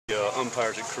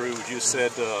umpires at Crew, would you have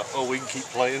said, oh, we can keep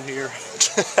playing here?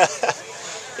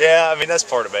 Yeah, I mean, that's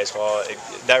part of baseball.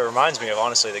 That reminds me of,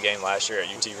 honestly, the game last year at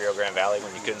UT Rio Grande Valley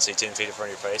when you couldn't see 10 feet in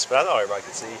front of your face. But I thought everybody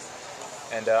could see.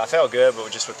 And I felt good, but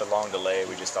just with the long delay,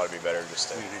 we just thought it'd be better just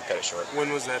to cut it short.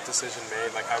 When was that decision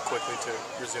made? Like, how quickly to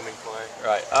resuming play?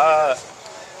 Right.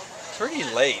 Pretty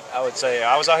late, I would say.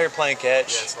 I was out here playing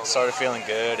catch, started feeling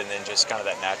good, and then just kind of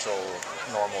that natural,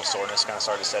 normal soreness kind of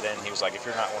started to set in. He was like, if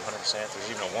you're not 100%,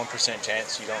 there's even a 1%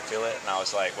 chance you don't feel it. And I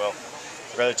was like, well,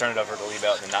 I'd rather turn it over to leave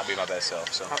out than not be my best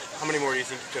self. So. How many more do you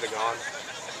think you could have gone?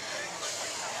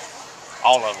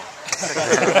 All of them.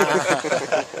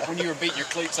 When you were beating your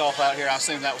cleats off out here, I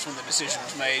assume that was when the decision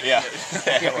was made. Yeah.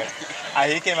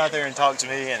 He came out there and talked to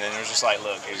me, and then it was just like,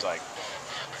 look, he was like,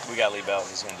 we got Lee Belt,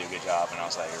 he's going to do a good job. And I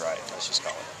was like, you're right, let's just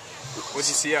call it. What did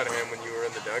you see out of him when you were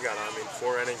in the dugout? I mean,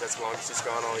 4 innings, that's the longest he's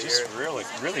gone all year. Just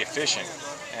really efficient.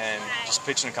 And just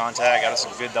pitching to contact, got us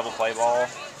a good double play ball.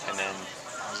 And then,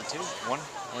 was it 2? One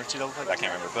or 2 double plays? I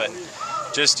can't remember. But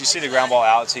just, you see the ground ball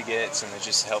outs he gets, and it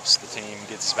just helps the team,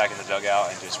 gets us back in the dugout,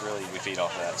 and just really, we feed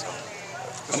off of that. So.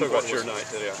 Let's talk about your night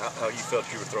today, how you felt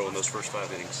you were throwing those first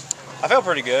 5 innings. I felt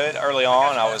pretty good. Early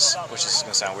on, which is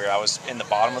going to sound weird, I was in the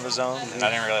bottom of the zone, and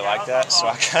I didn't really like that, so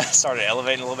I kind of started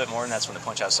elevating a little bit more, and that's when the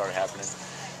punch-outs started happening.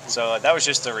 So that was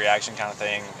just a reaction kind of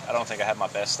thing. I don't think I had my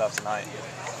best stuff tonight,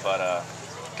 but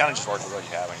kind of just work with what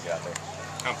you have when you get out there.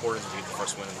 How important is it to get the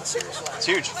first win in the series? It's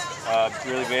huge.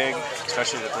 Really big,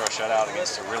 especially to throw a shutout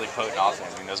against a really potent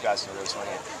offense. I mean, those guys can really swing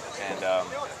it. And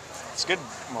it's good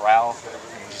morale.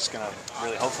 I'm just going to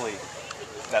really, hopefully,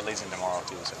 that leads into tomorrow,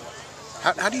 too. So.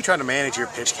 How do you try to manage your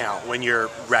pitch count when you're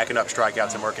racking up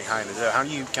strikeouts and working high in the zone? How do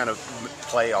you kind of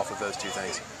play off of those two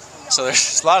things? So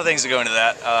there's a lot of things that go into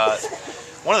that.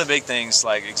 One of the big things,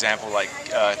 like example,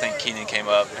 I think Keenan came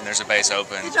up and there's a base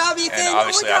open, and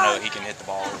obviously I know he can hit the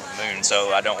ball over the moon, so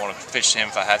I don't want to pitch to him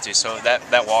if I have to. So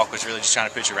that walk was really just trying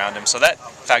to pitch around him. So that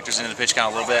factors into the pitch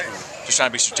count a little bit. Just trying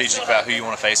to be strategic about who you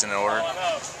want to face in an order.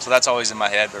 So that's always in my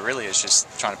head, but really it's just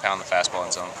trying to pound the fastball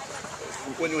in zone.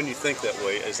 When you think that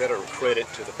way, is that a credit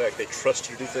to the fact they trust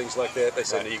you to do things like that? They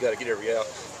say, right, no, you got to get every out,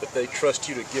 but they trust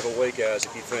you to give away guys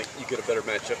if you think you get a better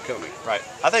matchup coming. Right.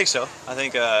 I think so. I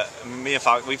think me and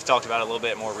Fox, we've talked about it a little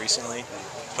bit more recently,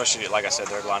 especially, like I said,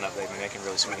 their lineup, they can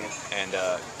really swing it. And,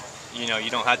 you know, you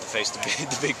don't have to face the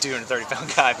big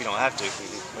 230-pound guy if you don't have to,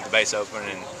 with the base open,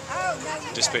 and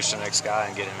just pitch to the next guy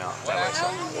and get him out that way. So.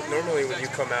 Normally when you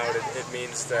come out, it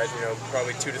means that, you know,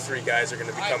 probably 2 to 3 guys are going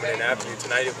to be coming in after you.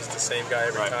 Tonight it was the same guy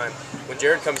every time. When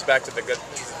Jared comes back to the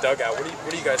dugout, what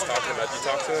are you guys talking about? Do you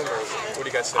talk to him, or what do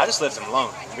you guys say? I just left him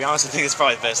alone. To be honest, I think it's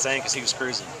probably the best thing because he was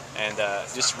cruising. And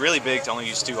just really big to only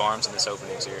use 2 arms in this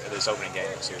opening game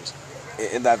of the series.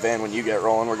 In that van, when you get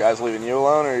rolling, were guys leaving you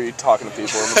alone, or are you talking to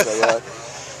people in the dugout?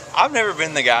 I've never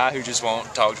been the guy who just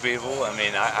won't talk to people. I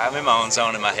mean, I'm in my own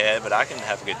zone in my head, but I can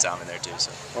have a good time in there too.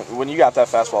 So. When you got that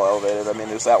fastball elevated, I mean,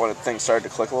 is that when things started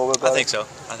to click a little bit better? I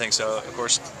think so. Of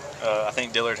course, I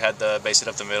think Dillard had the base hit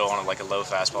up the middle on like a low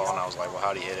fastball, and I was like, well,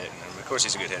 how do you hit it? And of course,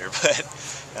 he's a good hitter,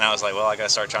 and I was like, well, I got to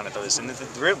start trying to throw this. And the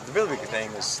really big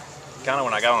thing was kind of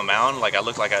when I got on the mound, like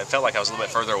I felt like I was a little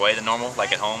bit further away than normal,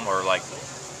 like at home or like,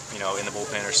 you know, in the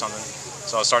bullpen or something.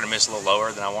 So I started to miss a little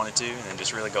lower than I wanted to, and then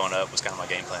just really going up was kind of my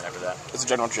game plan after that. As a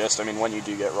general gist, I mean, when you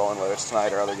do get rolling, whether it's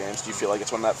tonight or other games, do you feel like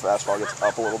it's when that fastball gets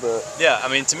up a little bit? Yeah, I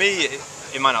mean, to me,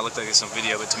 it might not look like it's on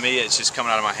video, but to me, it's just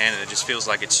coming out of my hand, and it just feels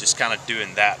like it's just kind of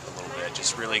doing that a little bit,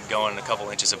 just really going a couple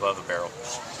inches above the barrel.